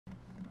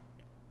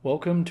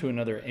Welcome to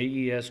another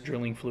AES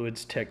Drilling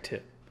Fluids Tech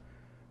Tip.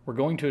 We're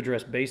going to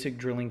address basic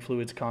drilling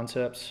fluids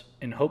concepts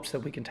in hopes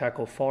that we can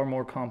tackle far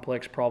more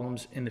complex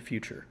problems in the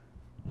future.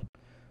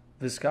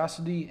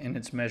 Viscosity and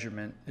its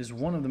measurement is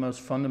one of the most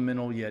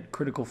fundamental yet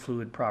critical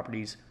fluid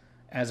properties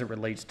as it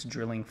relates to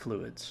drilling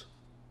fluids.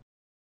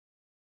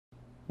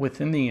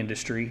 Within the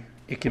industry,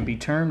 it can be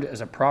termed as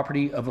a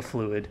property of a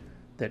fluid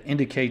that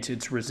indicates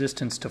its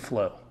resistance to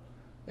flow,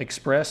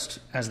 expressed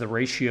as the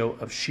ratio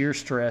of shear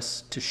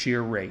stress to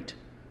shear rate,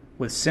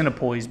 with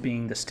centipoise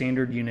being the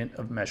standard unit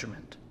of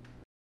measurement.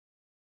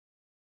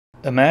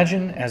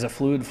 Imagine as a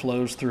fluid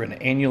flows through an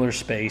annular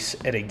space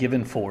at a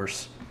given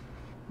force,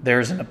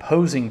 there is an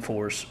opposing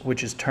force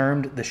which is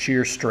termed the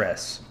shear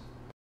stress.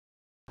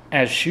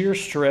 As shear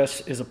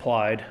stress is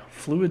applied,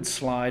 fluids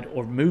slide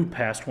or move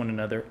past one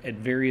another at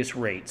various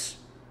rates.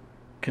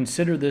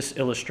 Consider this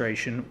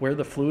illustration where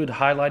the fluid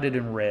highlighted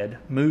in red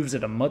moves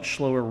at a much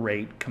slower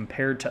rate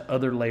compared to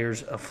other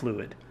layers of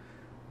fluid,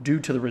 due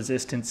to the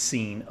resistance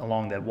seen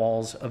along the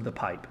walls of the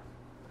pipe.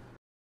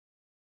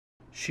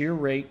 Shear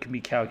rate can be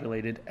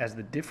calculated as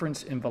the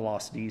difference in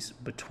velocities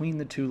between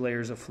the two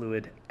layers of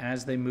fluid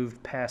as they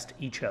move past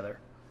each other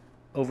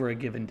over a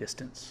given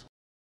distance.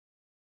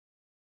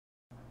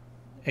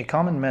 A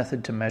common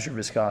method to measure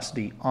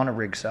viscosity on a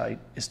rig site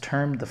is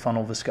termed the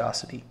funnel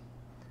viscosity.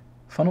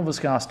 Funnel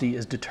viscosity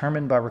is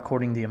determined by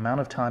recording the amount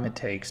of time it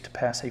takes to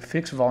pass a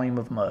fixed volume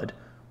of mud,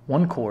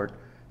 1 quart,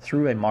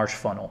 through a marsh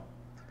funnel.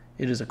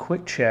 It is a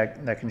quick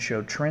check that can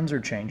show trends or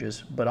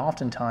changes, but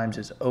oftentimes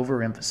is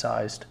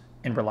overemphasized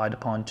and relied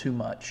upon too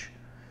much.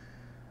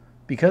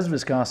 Because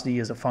viscosity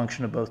is a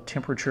function of both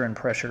temperature and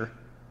pressure,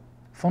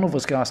 funnel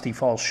viscosity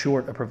falls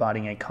short of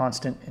providing a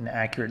constant and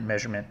accurate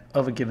measurement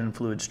of a given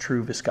fluid's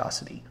true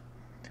viscosity.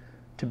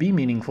 To be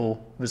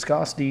meaningful,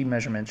 viscosity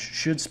measurements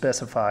should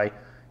specify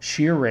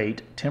shear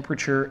rate,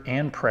 temperature,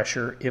 and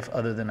pressure if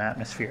other than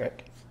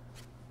atmospheric.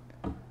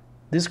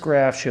 This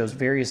graph shows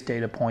various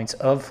data points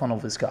of funnel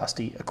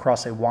viscosity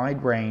across a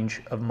wide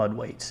range of mud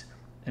weights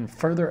and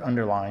further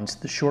underlines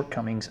the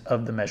shortcomings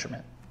of the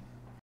measurement.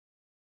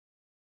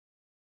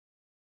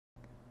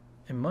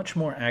 A much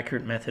more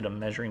accurate method of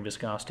measuring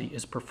viscosity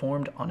is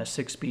performed on a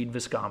 6-speed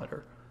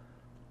viscometer.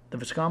 The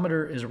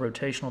viscometer is a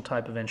rotational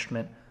type of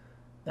instrument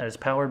that is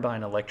powered by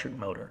an electric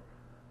motor.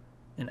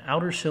 An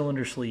outer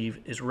cylinder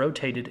sleeve is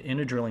rotated in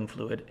a drilling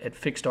fluid at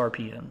fixed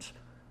RPMs,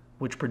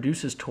 which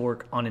produces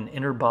torque on an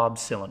inner bob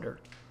cylinder.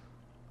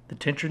 The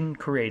tension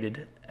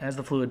created as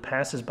the fluid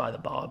passes by the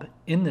bob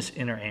in this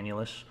inner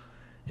annulus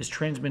is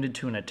transmitted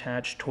to an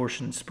attached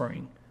torsion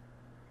spring.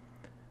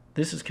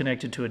 This is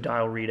connected to a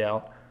dial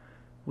readout,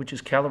 which is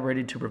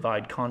calibrated to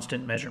provide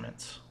constant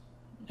measurements.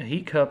 A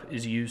heat cup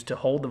is used to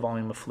hold the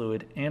volume of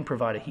fluid and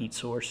provide a heat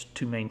source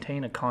to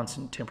maintain a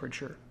constant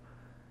temperature,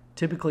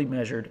 typically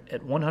measured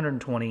at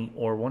 120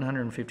 or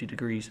 150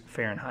 degrees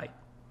Fahrenheit.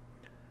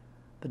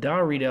 The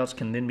dial readouts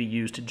can then be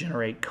used to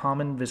generate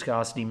common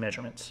viscosity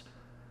measurements,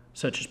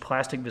 such as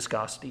plastic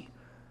viscosity,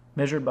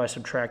 measured by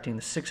subtracting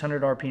the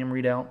 600 RPM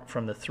readout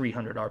from the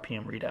 300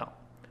 RPM readout.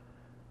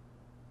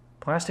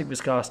 Plastic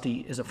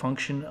viscosity is a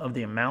function of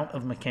the amount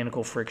of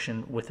mechanical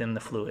friction within the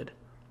fluid,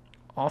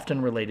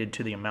 often related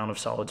to the amount of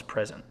solids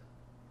present.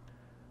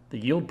 The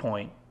yield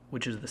point,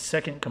 which is the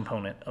second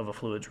component of a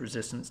fluid's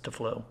resistance to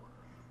flow,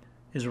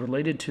 is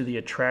related to the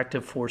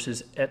attractive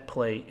forces at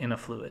play in a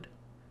fluid.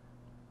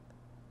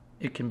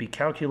 It can be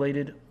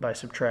calculated by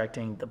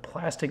subtracting the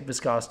plastic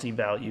viscosity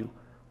value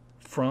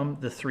from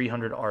the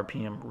 300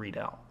 RPM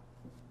readout.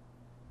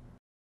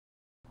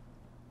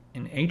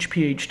 An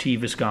HPHT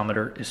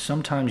viscometer is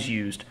sometimes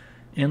used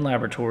in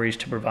laboratories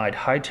to provide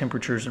high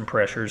temperatures and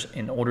pressures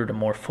in order to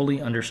more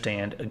fully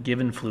understand a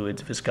given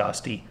fluid's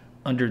viscosity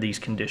under these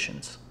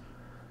conditions.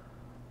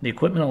 The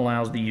equipment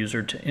allows the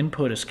user to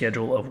input a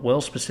schedule of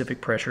well-specific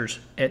pressures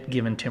at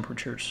given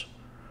temperatures.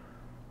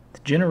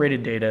 The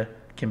generated data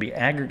can be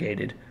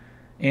aggregated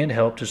and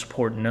help to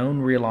support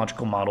known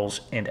rheological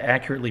models and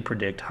accurately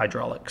predict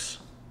hydraulics.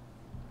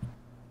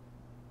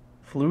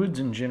 Fluids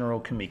in general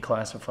can be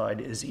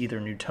classified as either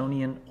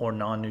Newtonian or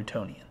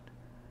non-Newtonian.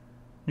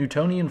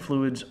 Newtonian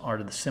fluids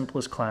are the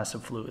simplest class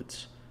of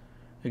fluids.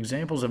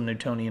 Examples of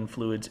Newtonian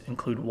fluids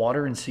include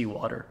water and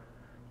seawater,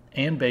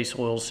 and base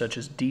oils such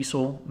as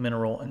diesel,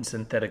 mineral, and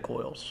synthetic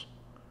oils.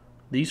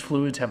 These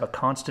fluids have a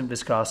constant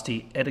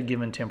viscosity at a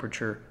given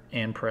temperature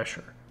and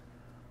pressure.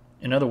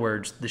 In other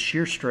words, the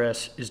shear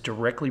stress is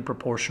directly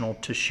proportional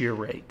to shear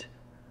rate.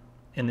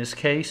 In this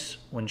case,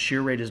 when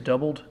shear rate is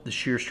doubled, the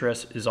shear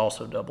stress is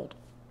also doubled.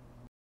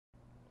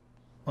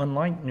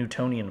 Unlike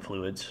Newtonian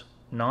fluids,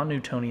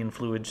 non-Newtonian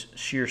fluids'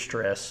 shear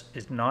stress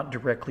is not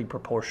directly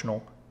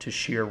proportional to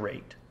shear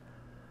rate.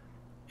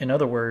 In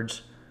other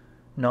words,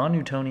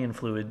 non-Newtonian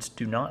fluids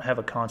do not have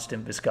a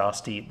constant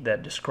viscosity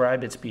that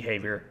describe its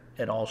behavior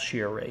at all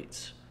shear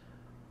rates.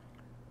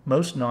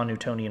 Most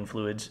non-Newtonian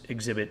fluids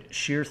exhibit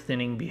shear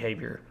thinning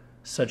behavior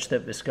such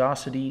that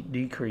viscosity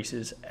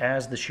decreases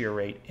as the shear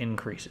rate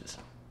increases.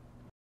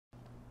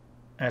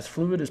 As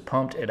fluid is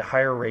pumped at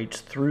higher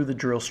rates through the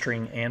drill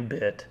string and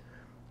bit,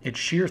 it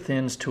shear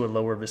thins to a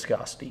lower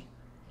viscosity.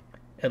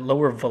 At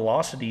lower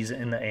velocities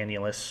in the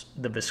annulus,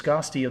 the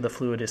viscosity of the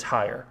fluid is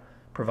higher,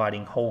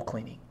 providing hole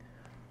cleaning.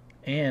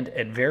 And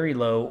at very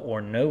low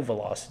or no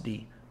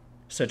velocity,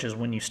 such as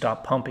when you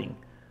stop pumping,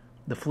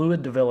 the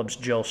fluid develops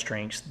gel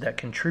strengths that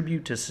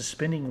contribute to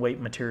suspending weight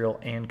material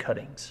and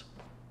cuttings.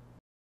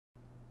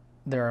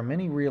 There are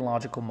many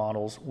rheological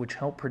models which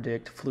help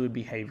predict fluid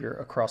behavior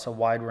across a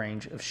wide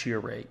range of shear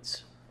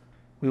rates.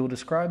 We will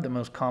describe the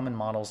most common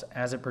models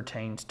as it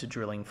pertains to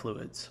drilling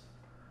fluids.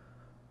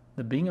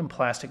 The Bingham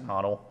plastic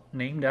model,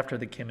 named after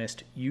the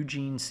chemist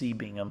Eugene C.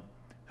 Bingham,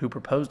 who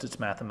proposed its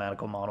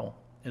mathematical model,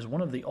 is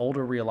one of the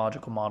older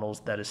rheological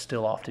models that is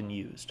still often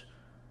used.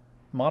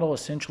 The model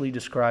essentially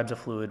describes a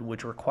fluid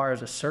which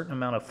requires a certain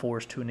amount of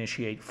force to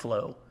initiate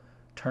flow,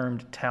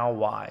 termed tau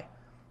y,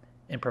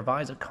 and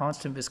provides a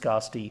constant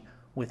viscosity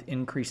with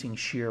increasing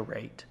shear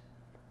rate.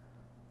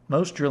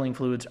 Most drilling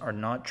fluids are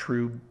not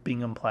true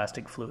Bingham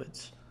plastic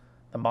fluids.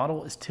 The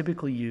model is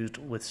typically used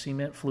with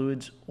cement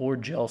fluids or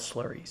gel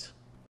slurries.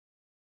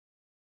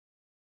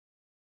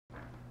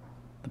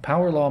 The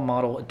power law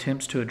model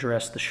attempts to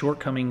address the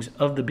shortcomings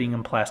of the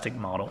Bingham plastic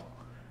model,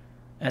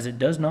 as it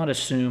does not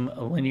assume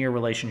a linear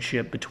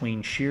relationship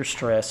between shear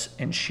stress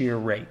and shear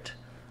rate.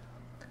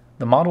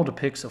 The model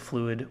depicts a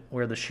fluid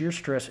where the shear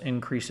stress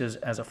increases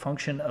as a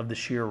function of the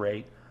shear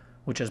rate,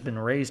 which has been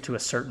raised to a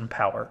certain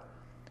power.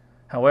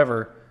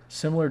 However,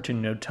 similar to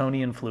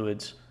Newtonian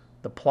fluids,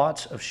 the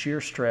plots of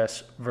shear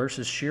stress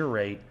versus shear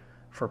rate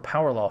for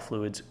power law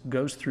fluids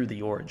goes through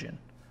the origin.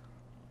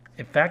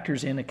 It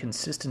factors in a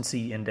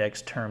consistency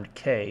index termed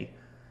K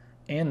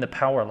and the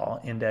power law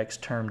index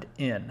termed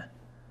N.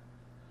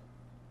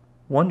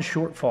 One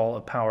shortfall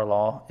of power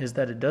law is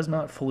that it does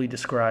not fully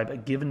describe a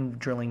given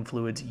drilling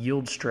fluid's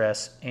yield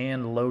stress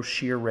and low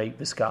shear rate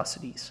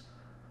viscosities.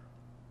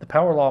 The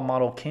power law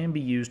model can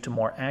be used to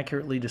more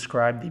accurately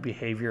describe the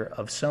behavior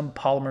of some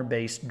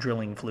polymer-based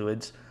drilling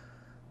fluids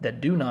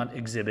that do not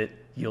exhibit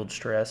yield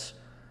stress,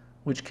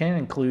 which can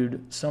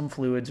include some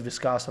fluids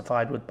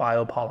viscosified with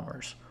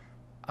biopolymers,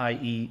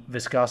 i.e.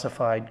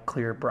 viscosified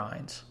clear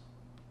brines.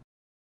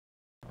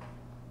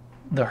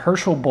 The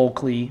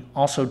Herschel-Bulkley,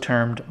 also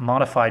termed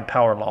modified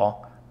power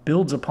law,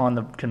 builds upon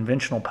the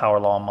conventional power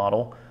law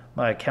model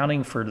by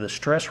accounting for the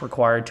stress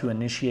required to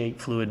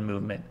initiate fluid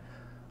movement,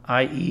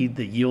 i.e.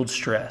 the yield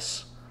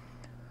stress.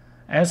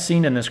 As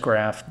seen in this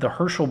graph, the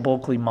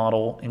Herschel-Bulkley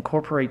model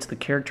incorporates the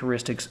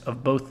characteristics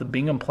of both the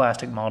Bingham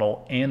plastic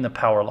model and the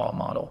power law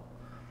model.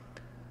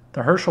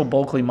 The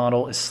Herschel-Bulkley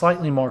model is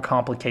slightly more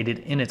complicated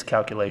in its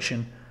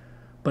calculation,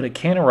 but it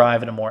can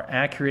arrive at a more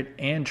accurate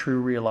and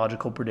true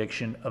rheological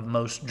prediction of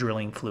most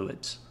drilling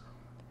fluids.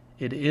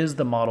 It is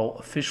the model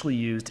officially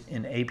used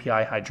in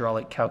API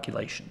hydraulic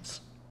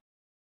calculations.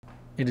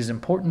 It is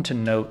important to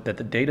note that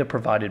the data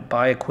provided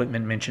by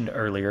equipment mentioned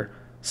earlier,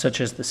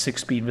 such as the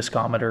 6-speed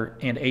viscometer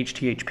and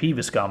HPHT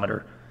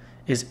Viscometer,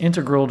 is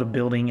integral to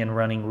building and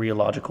running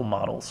rheological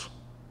models.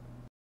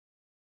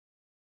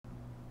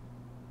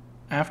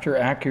 After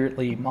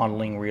accurately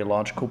modeling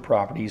rheological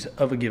properties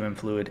of a given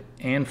fluid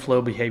and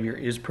flow behavior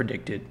is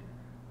predicted,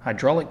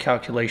 hydraulic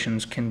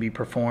calculations can be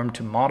performed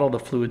to model the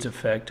fluid's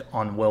effect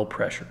on well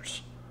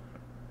pressures.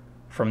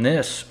 From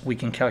this, we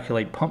can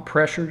calculate pump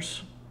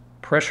pressures,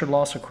 pressure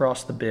loss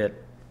across the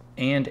bit,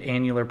 and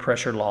annular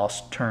pressure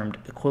loss termed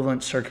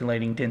equivalent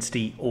circulating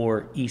density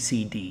or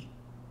ECD.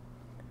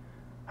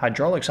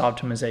 Hydraulics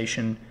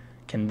optimization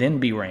can then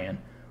be ran,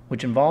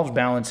 which involves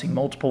balancing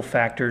multiple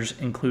factors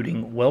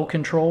including well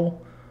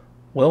control,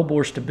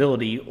 wellbore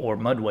stability or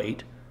mud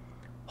weight,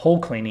 hole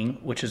cleaning,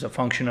 which is a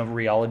function of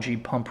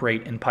rheology, pump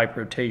rate, and pipe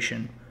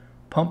rotation,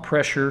 pump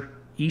pressure,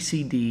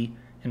 ECD,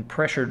 and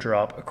pressure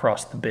drop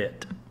across the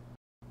bit.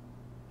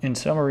 In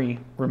summary,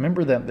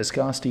 remember that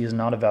viscosity is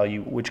not a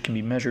value which can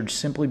be measured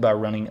simply by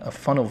running a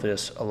funnel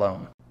vis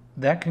alone.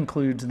 That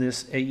concludes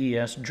this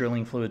AES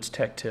Drilling Fluids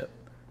Tech Tip.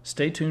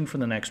 Stay tuned for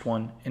the next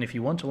one, and if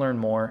you want to learn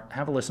more,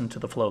 have a listen to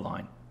the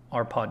Flowline,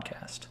 our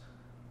podcast.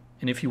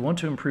 And if you want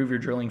to improve your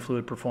drilling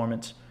fluid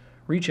performance,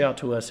 reach out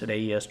to us at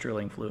AES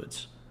Drilling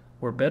Fluids,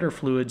 where better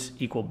fluids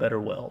equal better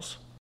wells.